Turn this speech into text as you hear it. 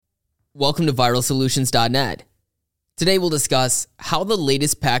Welcome to viralsolutions.net. Today we'll discuss how the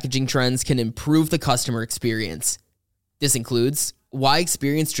latest packaging trends can improve the customer experience. This includes why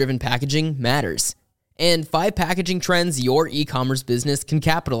experience-driven packaging matters, and 5 packaging trends your e-commerce business can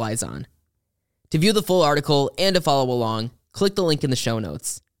capitalize on. To view the full article and to follow along, click the link in the show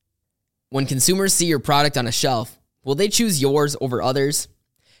notes. When consumers see your product on a shelf, will they choose yours over others?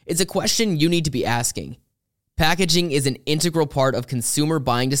 It's a question you need to be asking. Packaging is an integral part of consumer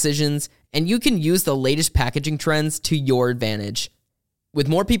buying decisions, and you can use the latest packaging trends to your advantage. With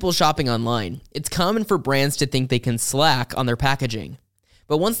more people shopping online, it's common for brands to think they can slack on their packaging.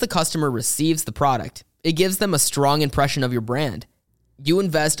 But once the customer receives the product, it gives them a strong impression of your brand. You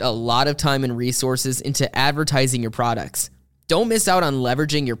invest a lot of time and resources into advertising your products. Don't miss out on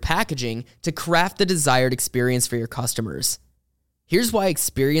leveraging your packaging to craft the desired experience for your customers. Here's why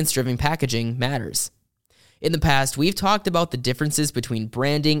experience-driven packaging matters. In the past, we've talked about the differences between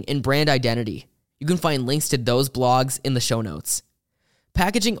branding and brand identity. You can find links to those blogs in the show notes.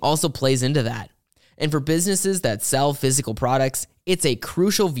 Packaging also plays into that. And for businesses that sell physical products, it's a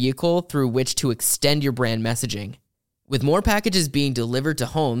crucial vehicle through which to extend your brand messaging. With more packages being delivered to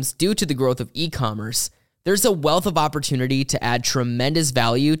homes due to the growth of e-commerce, there's a wealth of opportunity to add tremendous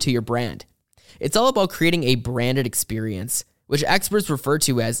value to your brand. It's all about creating a branded experience, which experts refer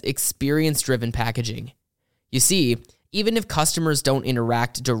to as experience-driven packaging. You see, even if customers don't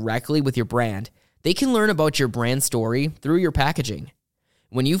interact directly with your brand, they can learn about your brand story through your packaging.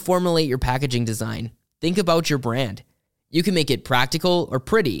 When you formulate your packaging design, think about your brand. You can make it practical or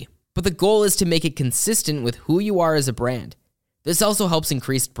pretty, but the goal is to make it consistent with who you are as a brand. This also helps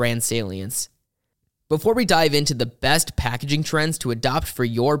increase brand salience. Before we dive into the best packaging trends to adopt for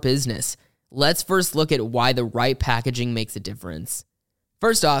your business, let's first look at why the right packaging makes a difference.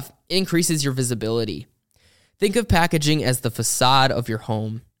 First off, it increases your visibility. Think of packaging as the facade of your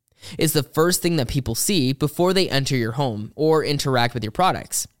home. It's the first thing that people see before they enter your home or interact with your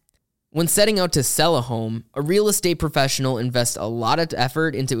products. When setting out to sell a home, a real estate professional invests a lot of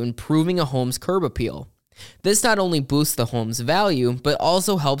effort into improving a home's curb appeal. This not only boosts the home's value, but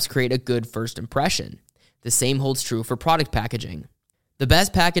also helps create a good first impression. The same holds true for product packaging. The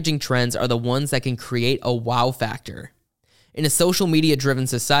best packaging trends are the ones that can create a wow factor. In a social media-driven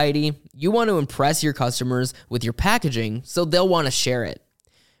society, you want to impress your customers with your packaging so they'll want to share it.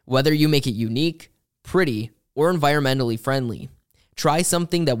 Whether you make it unique, pretty, or environmentally friendly, try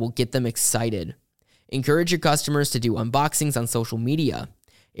something that will get them excited. Encourage your customers to do unboxings on social media.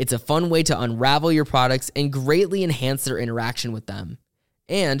 It's a fun way to unravel your products and greatly enhance their interaction with them.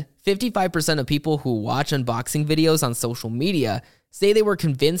 And 55% of people who watch unboxing videos on social media say they were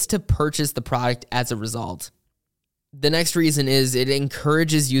convinced to purchase the product as a result. The next reason is it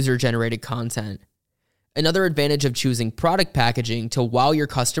encourages user-generated content. Another advantage of choosing product packaging to wow your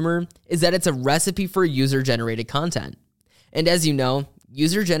customer is that it's a recipe for user-generated content. And as you know,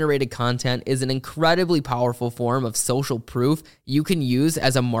 user-generated content is an incredibly powerful form of social proof you can use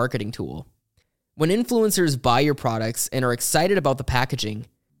as a marketing tool. When influencers buy your products and are excited about the packaging,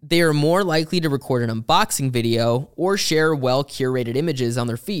 they are more likely to record an unboxing video or share well-curated images on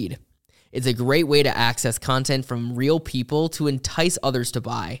their feed. It's a great way to access content from real people to entice others to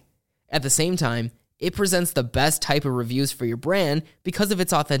buy. At the same time, it presents the best type of reviews for your brand because of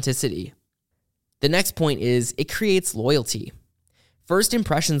its authenticity. The next point is it creates loyalty. First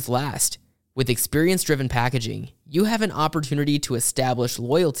impressions last. With experience-driven packaging, you have an opportunity to establish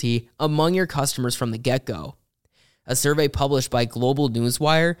loyalty among your customers from the get-go. A survey published by Global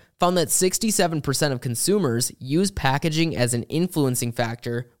Newswire found that 67% of consumers use packaging as an influencing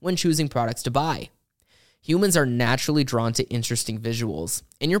factor when choosing products to buy. Humans are naturally drawn to interesting visuals,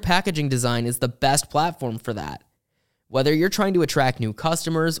 and your packaging design is the best platform for that. Whether you're trying to attract new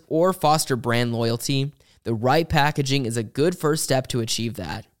customers or foster brand loyalty, the right packaging is a good first step to achieve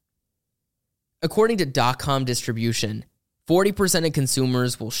that. According to .com Distribution, 40% of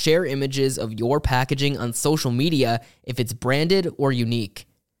consumers will share images of your packaging on social media if it's branded or unique.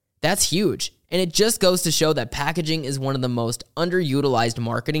 That's huge, and it just goes to show that packaging is one of the most underutilized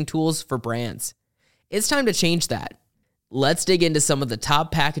marketing tools for brands. It's time to change that. Let's dig into some of the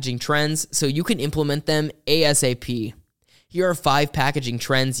top packaging trends so you can implement them ASAP. Here are 5 packaging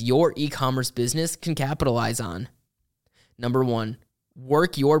trends your e-commerce business can capitalize on. Number 1,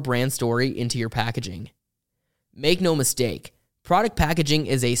 work your brand story into your packaging. Make no mistake, product packaging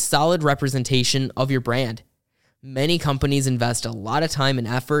is a solid representation of your brand. Many companies invest a lot of time and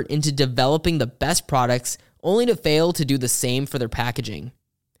effort into developing the best products only to fail to do the same for their packaging.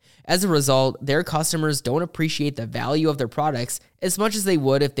 As a result, their customers don't appreciate the value of their products as much as they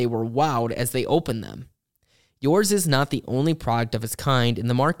would if they were wowed as they open them. Yours is not the only product of its kind in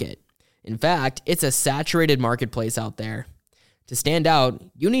the market. In fact, it's a saturated marketplace out there. To stand out,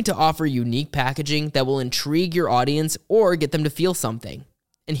 you need to offer unique packaging that will intrigue your audience or get them to feel something.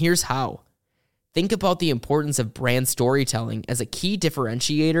 And here's how. Think about the importance of brand storytelling as a key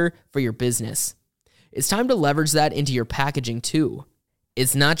differentiator for your business. It's time to leverage that into your packaging too.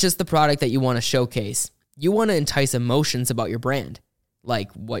 It's not just the product that you want to showcase. You want to entice emotions about your brand,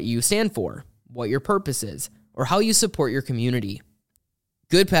 like what you stand for, what your purpose is, or how you support your community.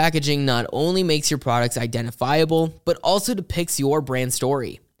 Good packaging not only makes your products identifiable, but also depicts your brand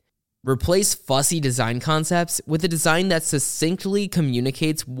story. Replace fussy design concepts with a design that succinctly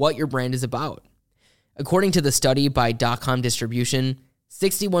communicates what your brand is about. According to the study by .com Distribution,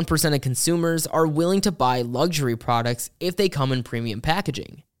 61% of consumers are willing to buy luxury products if they come in premium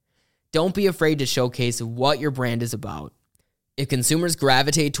packaging. Don't be afraid to showcase what your brand is about. If consumers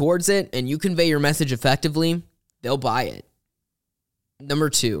gravitate towards it and you convey your message effectively, they'll buy it. Number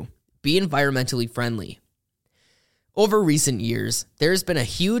 2, be environmentally friendly. Over recent years, there's been a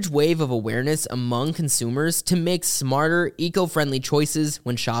huge wave of awareness among consumers to make smarter, eco-friendly choices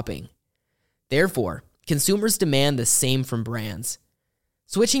when shopping. Therefore, consumers demand the same from brands.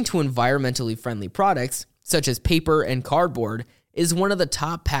 Switching to environmentally friendly products, such as paper and cardboard, is one of the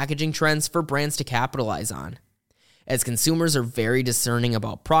top packaging trends for brands to capitalize on. As consumers are very discerning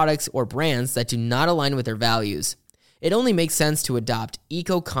about products or brands that do not align with their values, it only makes sense to adopt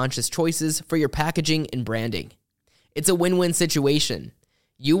eco-conscious choices for your packaging and branding. It's a win-win situation.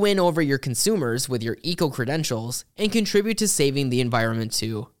 You win over your consumers with your eco-credentials and contribute to saving the environment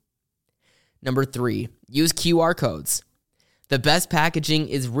too. Number 3, use QR codes. The best packaging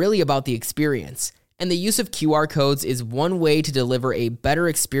is really about the experience, and the use of QR codes is one way to deliver a better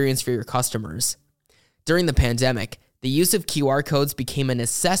experience for your customers. During the pandemic, the use of QR codes became a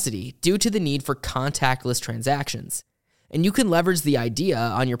necessity due to the need for contactless transactions, and you can leverage the idea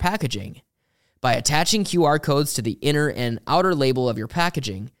on your packaging. By attaching QR codes to the inner and outer label of your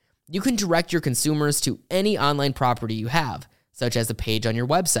packaging, you can direct your consumers to any online property you have, such as a page on your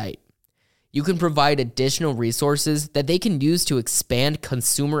website. You can provide additional resources that they can use to expand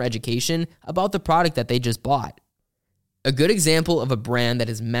consumer education about the product that they just bought. A good example of a brand that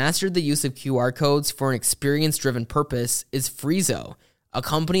has mastered the use of QR codes for an experience-driven purpose is Friezo, a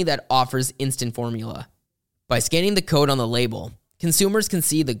company that offers instant formula. By scanning the code on the label, consumers can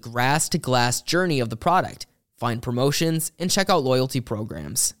see the grass-to-glass journey of the product, find promotions, and check out loyalty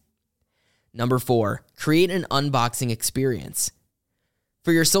programs. Number 4, create an unboxing experience.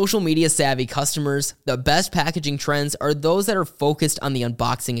 For your social media savvy customers, the best packaging trends are those that are focused on the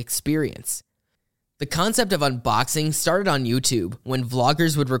unboxing experience. The concept of unboxing started on YouTube when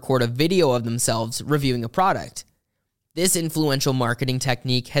vloggers would record a video of themselves reviewing a product. This influential marketing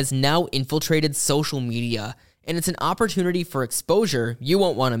technique has now infiltrated social media, and it's an opportunity for exposure you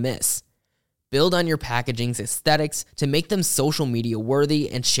won't want to miss. Build on your packaging's aesthetics to make them social media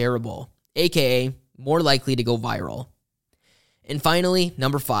worthy and shareable, aka more likely to go viral. And finally,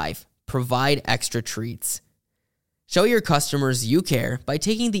 number 5, provide extra treats. Show your customers you care by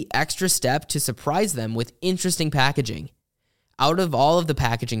taking the extra step to surprise them with interesting packaging. Out of all of the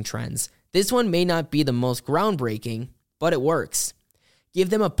packaging trends, this one may not be the most groundbreaking, but it works. Give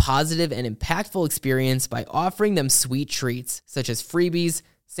them a positive and impactful experience by offering them sweet treats such as freebies,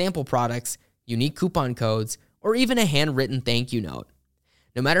 sample products, unique coupon codes, or even a handwritten thank you note.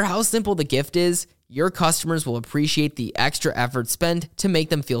 No matter how simple the gift is, your customers will appreciate the extra effort spent to make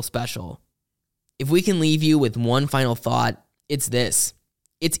them feel special. If we can leave you with one final thought, it's this.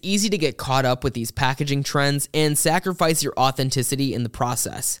 It's easy to get caught up with these packaging trends and sacrifice your authenticity in the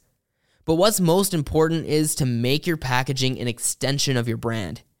process. But what's most important is to make your packaging an extension of your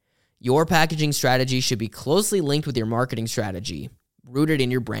brand. Your packaging strategy should be closely linked with your marketing strategy, rooted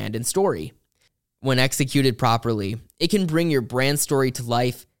in your brand and story. When executed properly, it can bring your brand story to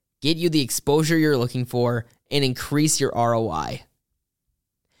life, get you the exposure you're looking for, and increase your ROI.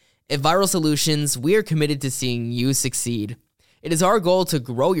 At Viral Solutions, we are committed to seeing you succeed. It is our goal to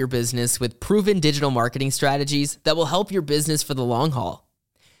grow your business with proven digital marketing strategies that will help your business for the long haul.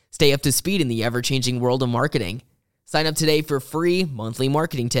 Stay up to speed in the ever-changing world of marketing. Sign up today for free monthly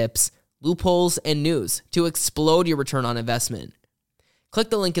marketing tips, loopholes, and news to explode your return on investment. Click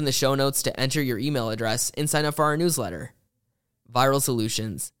the link in the show notes to enter your email address and sign up for our newsletter. Viral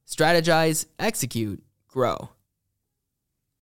Solutions. Strategize, execute, grow.